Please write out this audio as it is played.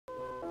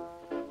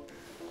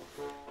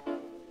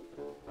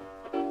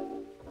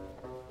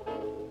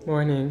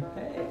Morning.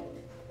 Hey.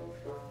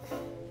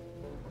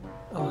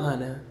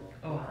 Ohana.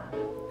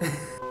 Ohana.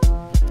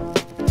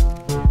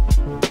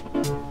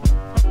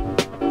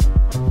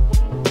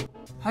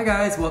 Hi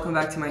guys, welcome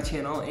back to my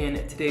channel.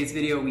 In today's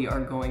video, we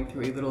are going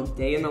through a little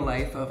day in the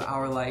life of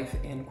our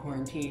life in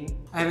quarantine.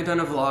 I haven't done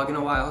a vlog in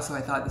a while, so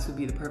I thought this would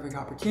be the perfect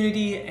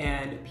opportunity,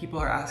 and people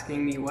are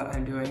asking me what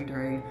I'm doing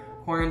during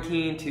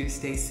quarantine to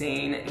stay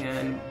sane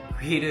and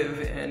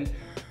creative and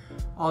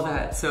all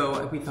that,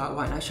 so we thought,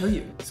 why not show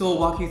you? So we'll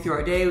walk you through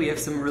our day. We have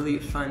some really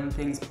fun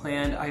things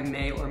planned. I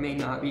may or may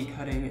not be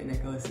cutting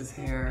Nicholas's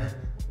hair.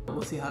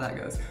 We'll see how that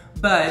goes.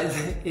 But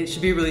it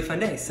should be a really fun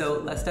day, so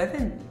let's dive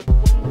in.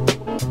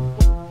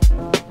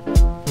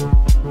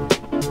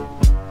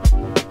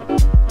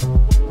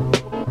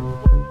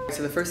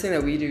 So the first thing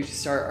that we do to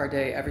start our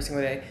day every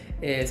single day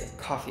is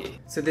coffee.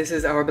 So this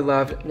is our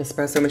beloved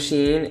Nespresso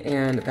machine,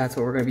 and that's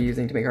what we're gonna be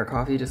using to make our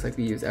coffee, just like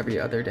we use every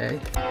other day.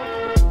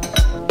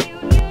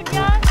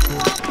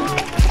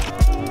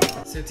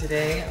 So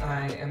today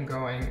I am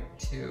going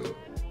to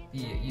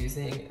be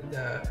using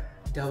the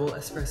double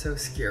espresso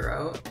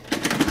Skiro,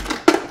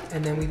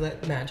 and then we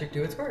let magic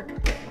do its work.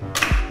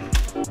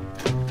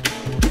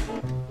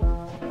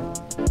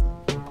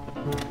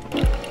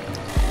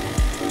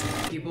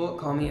 People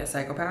call me a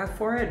psychopath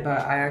for it, but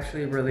I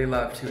actually really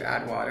love to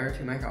add water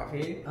to my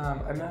coffee.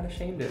 I'm not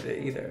ashamed of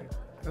it either.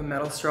 A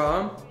metal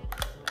straw,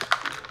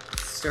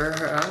 stir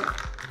her up,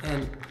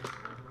 and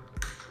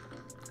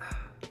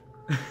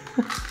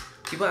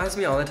people ask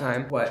me all the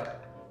time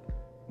what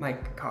my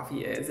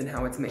coffee is and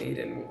how it's made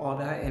and all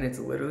that, and it's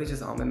literally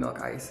just almond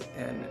milk ice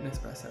and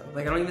Nespresso.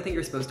 Like, I don't even think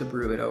you're supposed to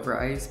brew it over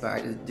ice, but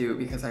I just do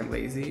because I'm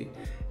lazy,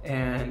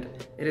 and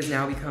it has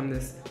now become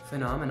this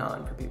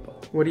phenomenon for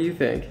people. What do you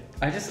think?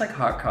 I just like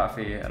hot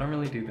coffee. I don't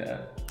really do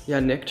that.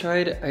 Yeah, Nick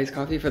tried iced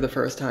coffee for the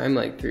first time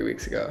like 3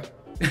 weeks ago.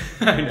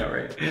 I know,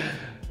 right?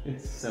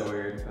 It's so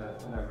weird,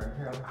 but whatever.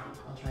 Here,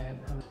 I'll try it.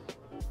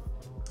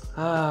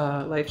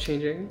 Ah,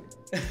 life-changing.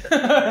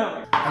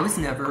 I was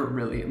never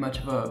really much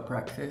of a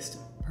breakfast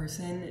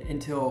person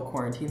until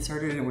quarantine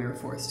started and we were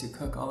forced to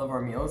cook all of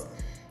our meals.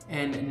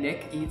 And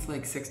Nick eats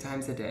like 6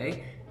 times a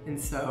day. And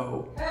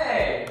so,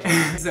 Hey!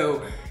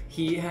 so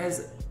he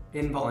has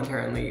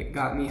involuntarily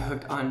got me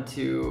hooked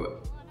onto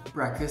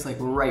breakfast like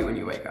right when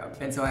you wake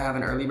up. And so I have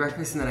an early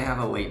breakfast and then I have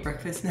a late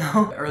breakfast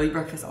now. Early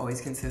breakfast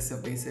always consists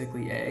of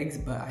basically eggs,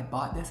 but I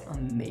bought this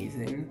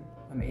amazing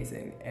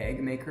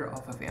egg maker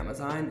off of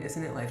Amazon.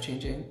 Isn't it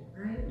life-changing?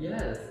 Right?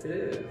 Yes, it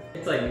is.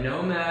 It's like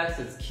no mess,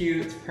 it's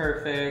cute, it's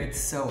perfect. It's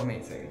so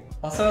amazing.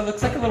 Also, it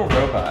looks like a little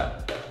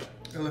robot.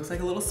 It looks like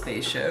a little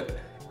spaceship.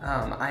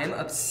 I am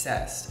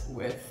obsessed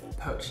with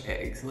poached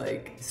eggs,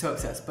 like so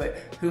obsessed, but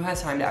who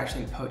has time to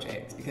actually poach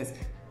eggs? Because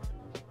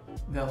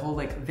the whole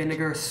like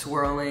vinegar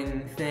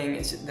swirling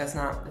thing, that's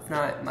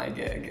not my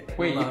gig.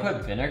 Wait, you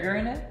put vinegar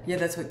in it? Yeah,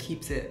 that's what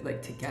keeps it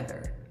like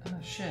together. Oh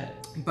shit.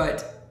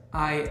 But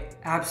I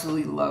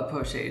absolutely love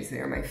poached eggs. They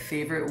are my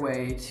favorite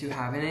way to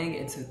have an egg,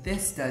 and so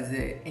this does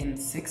it in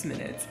 6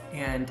 minutes,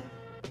 and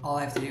all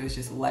I have to do is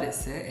just let it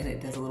sit and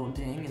it does a little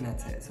ding and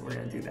that's it. So we're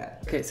gonna do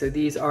that. Okay, so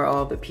these are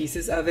all the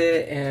pieces of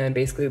it, and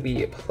basically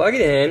we plug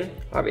it in,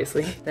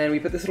 obviously. Then we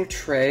put this little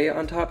tray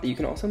on top that you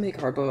can also make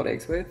hard-boiled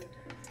eggs with.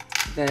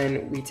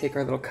 Then we take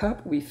our little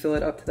cup, we fill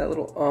it up to that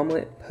little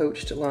omelet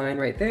poached line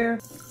right there.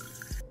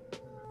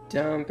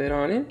 Dump it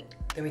on in.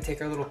 Then we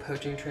take our little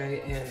poaching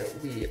tray and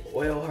we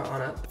oil her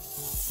on up.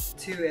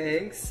 2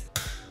 eggs.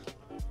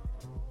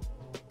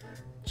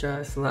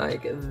 Just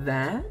like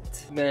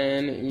that.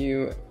 Then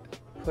you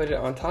put it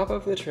on top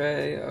of the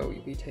tray. Oh,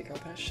 we take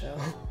out that shell.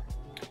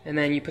 And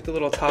then you put the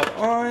little top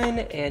on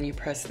and you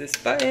press this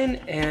button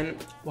and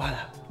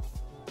voila.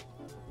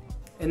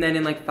 And then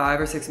in like 5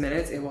 or 6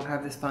 minutes, it will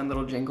have this fun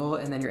little jingle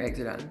and then your eggs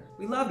are done.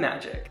 We love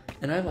magic.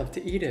 And I love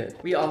to eat it.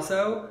 We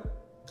also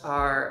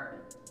are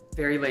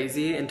very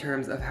lazy in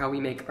terms of how we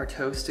make our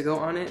toast to go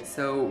on it.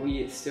 So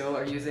we still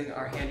are using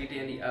our handy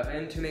dandy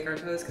oven to make our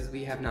toast because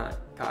we have not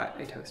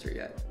got a toaster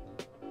yet.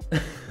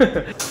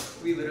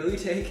 We literally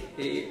take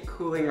a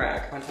cooling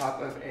rack on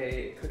top of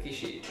a cookie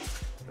sheet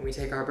and we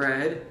take our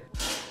bread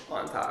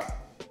on top,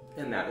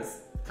 and that is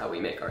how we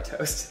make our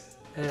toast.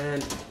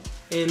 And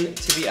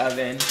into the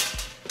oven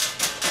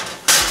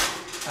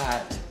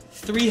at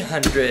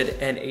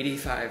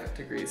 385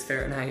 degrees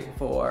Fahrenheit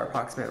for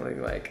approximately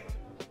like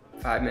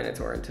 5 minutes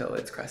or until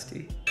it's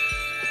crusty.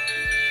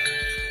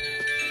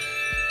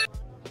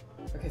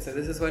 Okay, so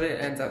this is what it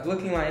ends up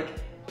looking like,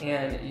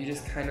 and you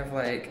just kind of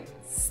like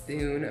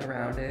spoon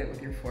around it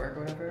with your fork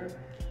or whatever,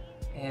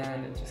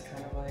 and just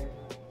kind of like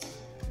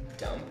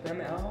dump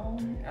them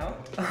out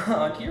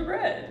onto your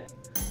bread.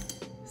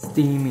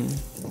 Steamy.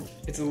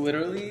 It's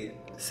literally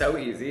so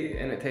easy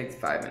and it takes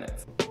 5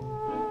 minutes.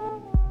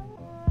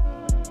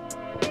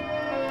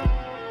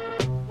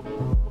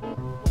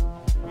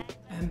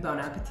 And bon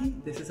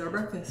appetit, this is our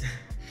breakfast.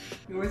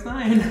 Yours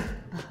mine.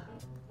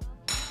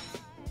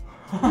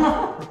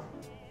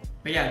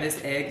 But yeah,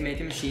 this egg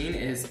making machine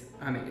is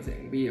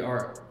amazing. We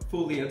are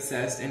fully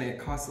obsessed, and it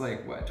costs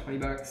like, what, 20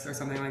 bucks or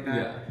something like that?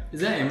 Yeah.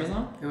 Is that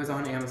Amazon? It was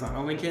on Amazon.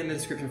 I'll link it in the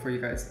description for you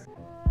guys.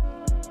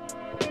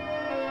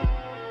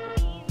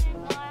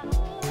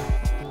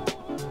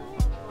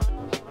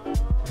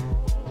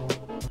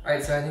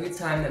 Alright, so I think it's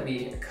time that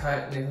we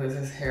cut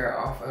Nicholas's hair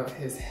off of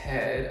his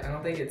head. I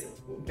don't think it's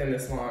been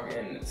this long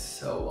in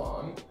so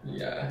long.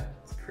 Yeah,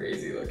 it's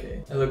crazy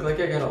looking. I look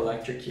like I got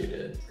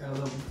electrocuted. Got a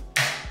little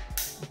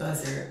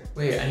buzzer.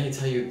 Wait, I need to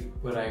tell you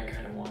what I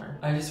kind of want.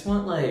 I just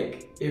want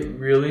like it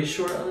really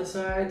short on the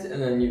sides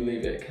and then you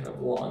leave it kind of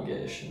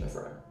longish in the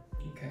front.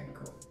 Okay,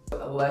 cool.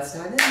 Let's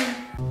dive in.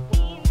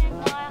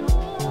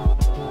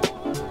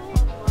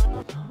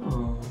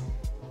 Oh,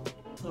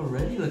 it's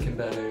already looking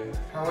better.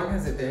 How long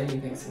has it been, you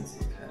think, since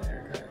you've had a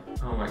haircut?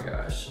 Oh my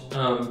gosh,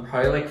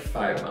 probably like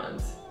 5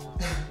 months.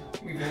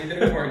 We've only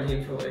been in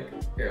quarantine for like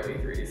barely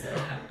 3, so.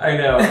 I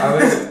know,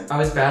 I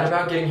was bad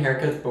about getting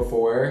haircuts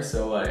before,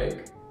 so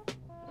like,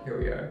 here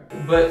we are.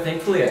 But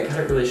thankfully I cut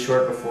it really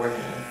short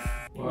beforehand.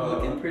 You're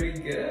looking pretty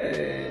good.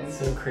 It's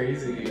so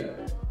crazy.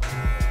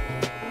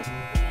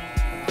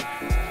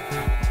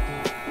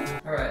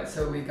 Alright,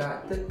 so we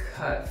got the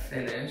cut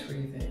finished. What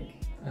do you think?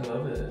 I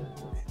love it.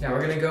 Now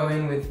we're gonna go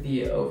in with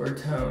the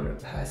Overtone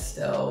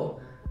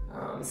pastel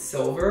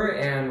silver,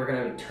 and we're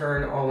gonna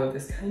turn all of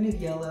this kind of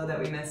yellow that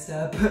we messed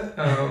up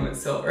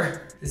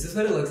silver. This is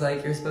what it looks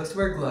like. You're supposed to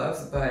wear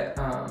gloves, but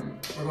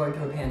we're going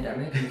through a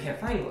pandemic and you can't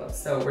find gloves,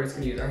 so we're just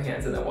gonna use our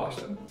hands and then wash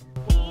them.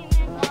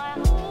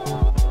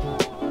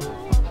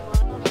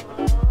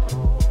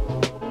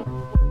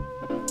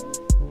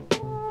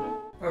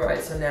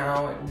 Alright, so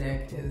now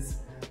Nick is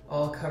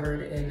all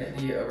covered in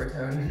the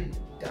Overtone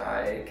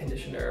dye,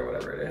 conditioner,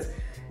 whatever it is,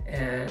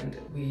 and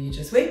we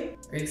just wait.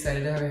 Are you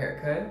excited to have a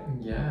haircut?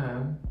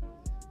 Yeah.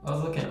 I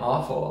was looking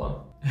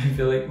awful. I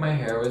feel like my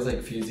hair was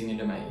like fusing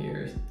into my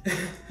ears.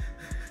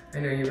 I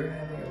know you were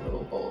having a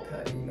little bowl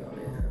cut, you know,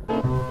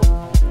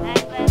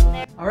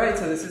 man. Alright,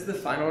 so this is the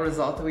final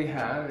result that we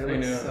have. It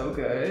looks so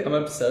good. I'm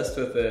obsessed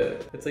with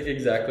it. It's like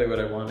exactly what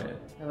I wanted.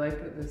 I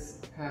like that this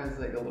has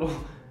like a little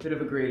bit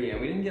of a gradient.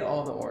 We didn't get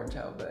all the orange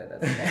out,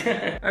 but that's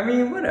okay. I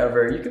mean,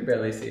 whatever. You could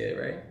barely see it,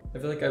 right? I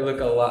feel like I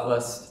look a lot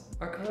less...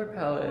 Our color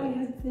palette.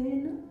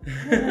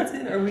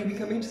 Are we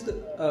becoming just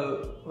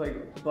a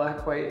like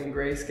black, white, and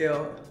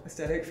grayscale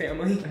aesthetic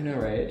family? I know,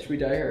 right? Should we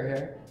dye her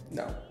hair?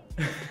 No.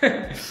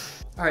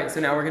 Alright, so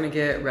now we're gonna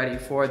get ready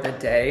for the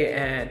day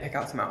and pick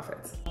out some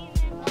outfits.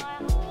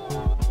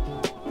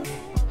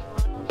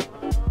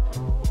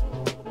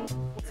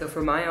 So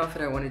for my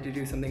outfit, I wanted to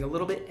do something a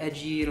little bit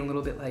edgy and a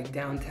little bit like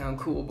downtown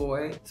cool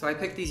boy. So I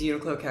picked these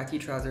Uniqlo khaki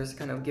trousers to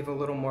kind of give a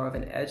little more of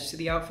an edge to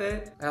the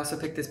outfit. I also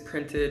picked this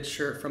printed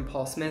shirt from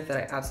Paul Smith that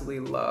I absolutely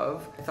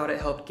love. I thought it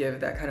helped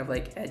give that kind of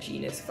like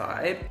edginess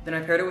vibe. Then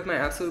I paired it with my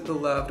absolute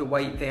beloved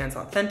white Vans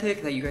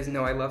Authentic that you guys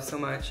know I love so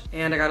much.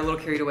 And I got a little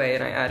carried away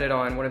and I added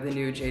on one of the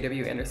new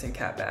JW Anderson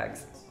cat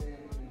bags.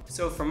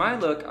 So for my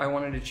look, I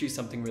wanted to choose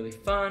something really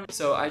fun.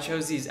 So I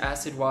chose these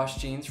acid wash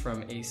jeans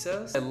from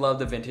ASOS. I love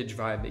the vintage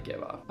vibe they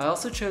give off. I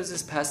also chose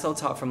this pastel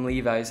top from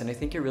Levi's and I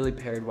think it really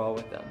paired well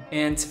with them.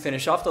 And to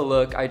finish off the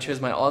look, I chose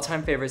my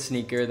all-time favorite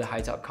sneaker, the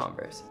high top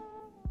Converse.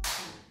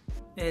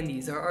 And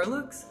these are our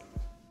looks.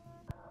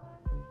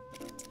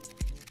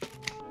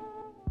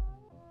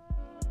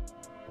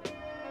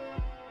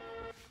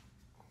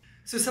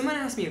 So someone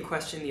asked me a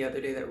question the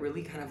other day that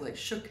really kind of like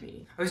shook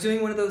me. I was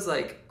doing one of those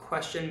like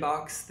question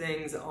box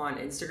things on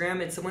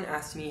Instagram and someone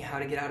asked me how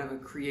to get out of a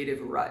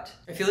creative rut.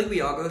 I feel like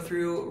we all go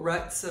through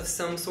ruts of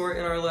some sort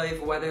in our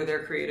life, whether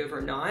they're creative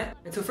or not.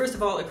 And so first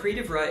of all, a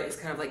creative rut is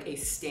kind of like a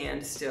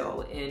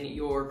standstill in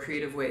your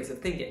creative ways of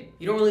thinking.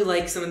 You don't really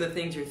like some of the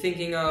things you're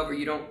thinking of, or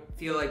you don't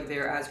feel like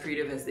they're as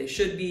creative as they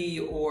should be,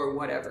 or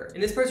whatever.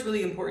 And this part's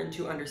really important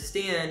to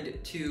understand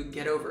to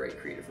get over a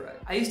creative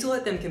rut. I used to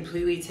let them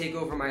completely take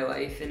over my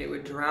life and it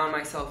would drown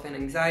myself in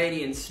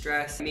anxiety and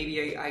stress.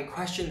 Maybe I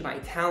questioned my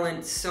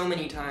talent so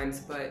many times,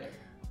 but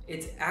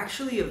it's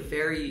actually a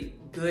very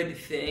good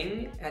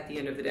thing at the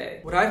end of the day.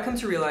 What I've come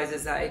to realize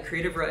is that a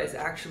creative rut is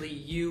actually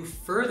you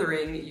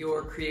furthering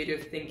your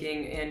creative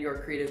thinking and your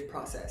creative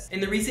process.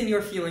 And the reason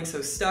you're feeling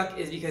so stuck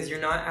is because you're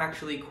not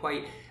actually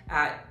quite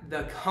at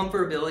the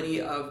comfortability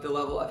of the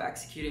level of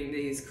executing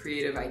these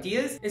creative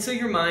ideas. And so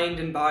your mind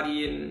and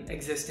body and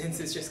existence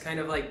is just kind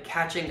of like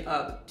catching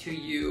up to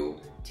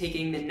you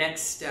taking the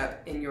next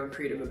step in your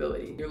creative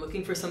ability. You're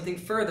looking for something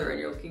further and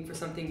you're looking for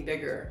something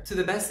bigger. So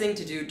the best thing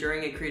to do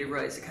during a creative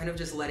rut is to kind of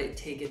just let it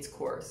take its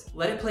course.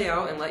 Let it play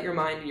out and let your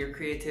mind and your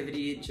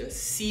creativity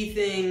just see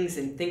things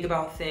and think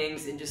about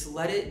things and just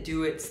let it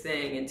do its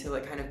thing until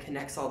it kind of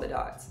connects all the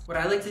dots. What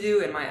I like to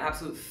do, and my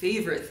absolute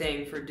favorite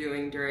thing for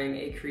doing during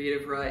a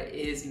creative rut,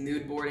 is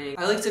mood boarding.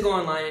 I like to go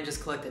online and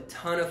just collect a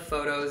ton of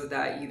photos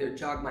that either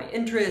jog my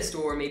interest,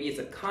 or maybe it's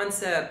a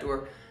concept,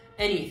 or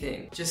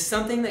anything. Just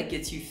something that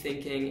gets you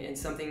thinking and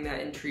something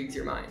that intrigues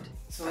your mind.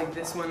 So like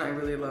this one, I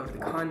really loved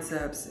the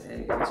concepts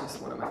and it was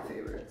just one of my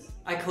favorites.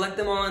 I collect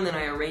them all and then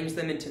I arrange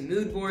them into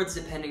mood boards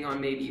depending on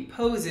maybe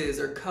poses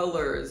or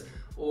colors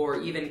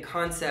or even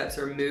concepts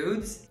or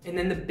moods. And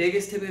then the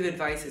biggest tip of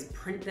advice is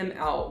print them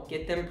out.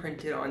 Get them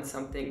printed on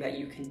something that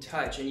you can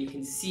touch and you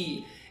can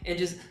see, and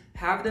just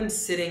have them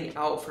sitting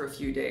out for a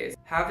few days.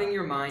 Having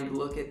your mind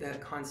look at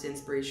that constant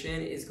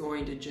inspiration is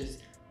going to just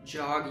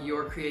jog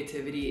your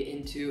creativity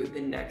into the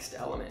next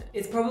element.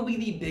 It's probably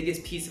the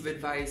biggest piece of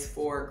advice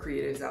for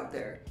creatives out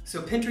there.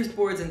 So Pinterest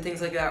boards and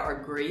things like that are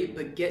great,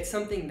 but get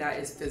something that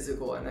is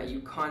physical and that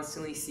you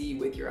constantly see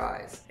with your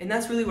eyes. And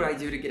that's really what I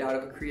do to get out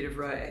of a creative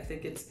rut. I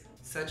think it's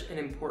such an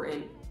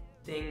important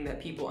thing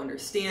that people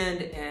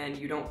understand, and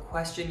you don't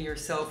question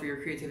yourself or your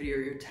creativity or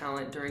your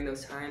talent during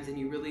those times, and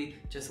you really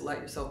just let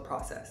yourself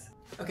process.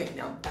 Okay,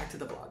 now back to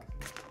the vlog.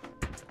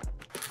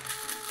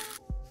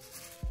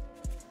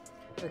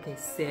 Okay,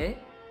 sit.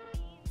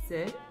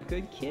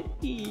 Good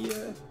kitty.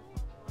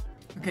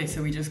 Okay,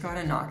 so we just got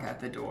a knock at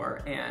the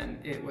door,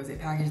 and it was a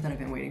package that I've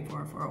been waiting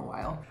for a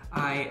while.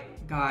 I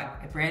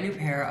got a brand new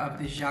pair of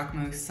the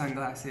Jacquemus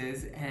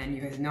sunglasses, and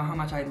you guys know how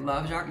much I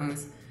love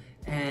Jacquemus,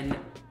 and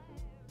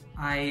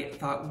I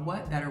thought,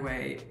 what better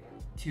way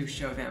to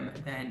show them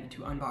than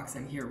to unbox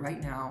them here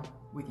right now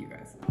with you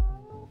guys.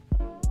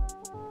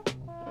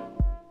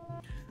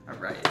 All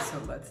right, so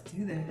let's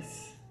do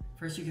this.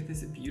 First you get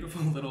this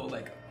beautiful little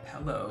like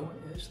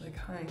pillow-ish, like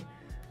hi,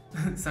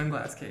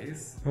 sunglass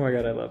case. Oh my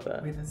god, I love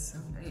that. Wait, that's so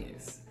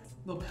nice.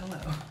 Little pillow.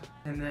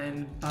 And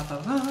then,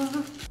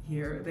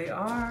 here they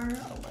are.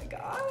 Oh my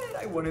god,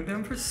 I wanted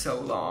them for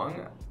so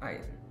long.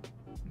 I'm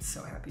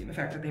so happy. The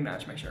fact that they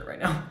match my shirt right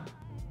now.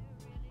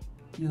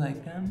 You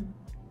like them?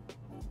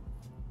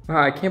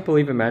 Wow, I can't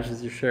believe it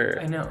matches your shirt.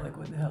 I know, like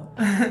what the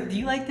hell? Do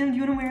you like them? Do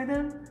you want to wear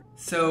them?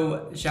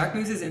 So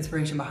Jacquemus's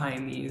inspiration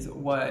behind these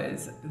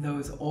was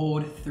those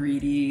old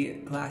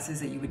 3D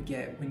glasses that you would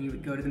get when you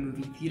would go to the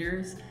movie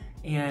theaters.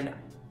 And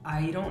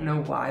I don't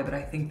know why, but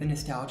I think the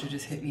nostalgia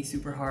just hit me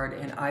super hard,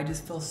 and I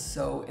just feel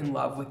so in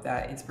love with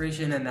that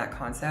inspiration and that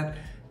concept.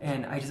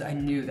 And I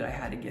knew that I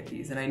had to get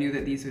these, and I knew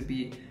that these would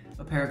be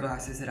a pair of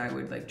glasses that I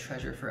would like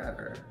treasure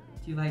forever.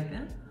 Do you like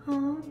them?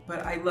 Aww.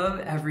 But I love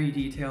every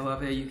detail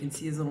of it. You can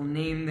see his little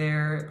name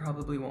there. It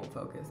probably won't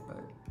focus,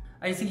 but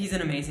I just think he's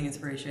an amazing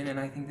inspiration, and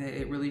I think that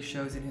it really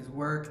shows in his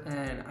work,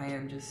 and I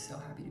am just so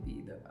happy to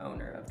be the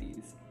owner of these.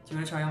 Do you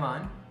want to try them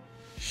on?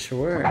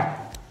 Sure.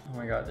 Oh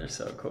my god, they're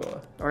so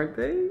cool. Aren't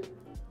they?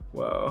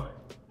 Whoa.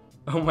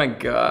 Oh my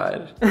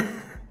god.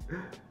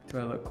 Do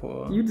I look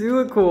cool? You do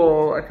look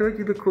cool. I feel like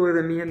you look cooler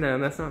than me in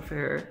them. That's not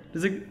fair.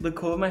 Does it look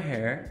cool with my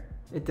hair?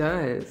 It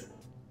does.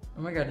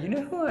 Oh my god, you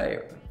know who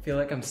I feel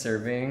like I'm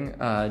serving?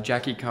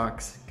 Jackie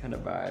Cox kind of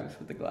vibes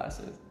with the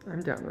glasses.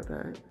 I'm down with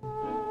that.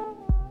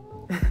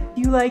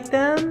 Do you like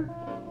them?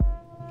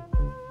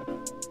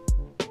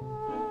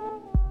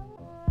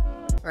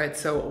 All right,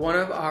 so one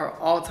of our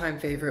all-time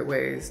favorite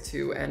ways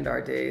to end our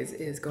days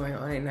is going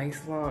on a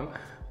nice long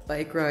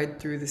bike ride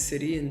through the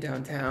city and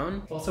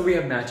downtown. Also, we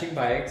have matching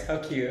bikes. How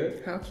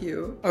cute. How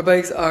cute. Our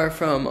bikes are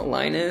from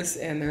Linus,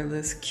 and they're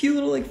this cute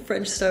little like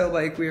French style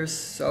bike we are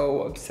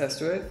so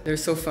obsessed with. They're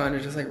so fun to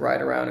just like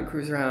ride around and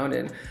cruise around,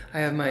 and I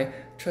have my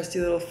trusty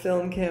little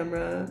film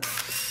camera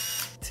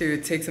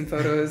to take some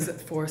photos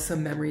for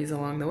some memories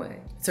along the way.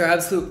 It's our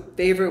absolute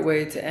favorite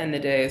way to end the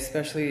day,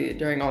 especially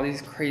during all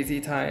these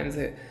crazy times.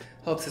 It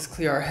helps us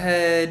clear our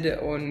head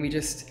when we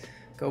just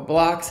go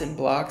blocks and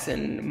blocks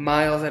and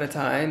miles at a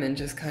time and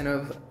just kind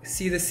of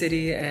see the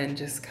city and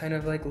just kind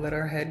of like let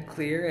our head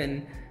clear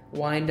and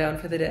wind down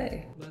for the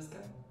day. Let's go.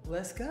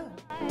 Let's go.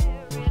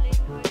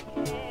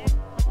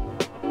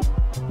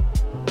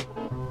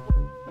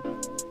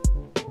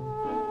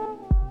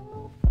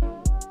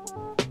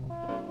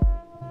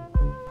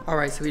 All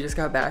right, so we just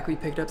got back. We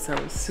picked up some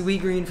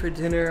Sweetgreen for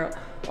dinner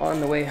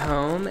on the way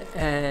home,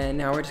 and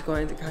now we're just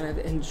going to kind of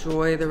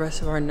enjoy the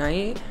rest of our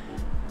night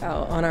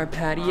out on our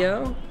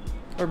patio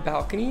or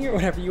balcony or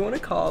whatever you want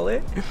to call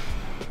it.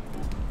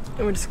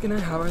 And we're just gonna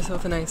have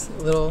ourselves a nice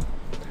little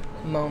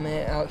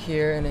moment out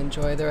here and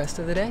enjoy the rest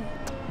of the day.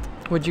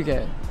 What'd you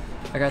get?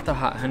 I got the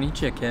hot honey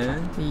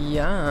chicken.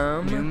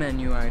 Yum. New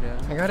menu item.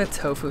 I got a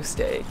tofu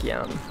steak.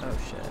 Yum. Oh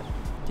shit.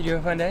 Did you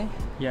have a fun day?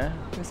 Yeah.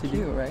 It was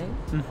cute, right?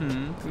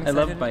 Mm-hmm. I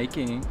love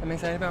biking. I'm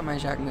excited about my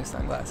Jacquemus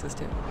sunglasses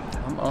too.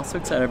 I'm also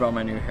excited about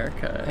my new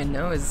haircut. I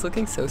know, it's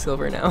looking so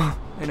silver now.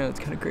 I know, it's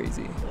kind of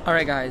crazy. All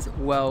right, guys,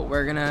 well,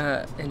 we're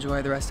gonna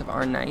enjoy the rest of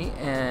our night,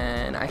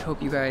 and I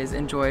hope you guys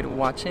enjoyed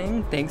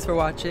watching. Thanks for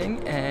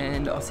watching,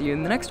 and I'll see you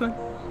in the next one.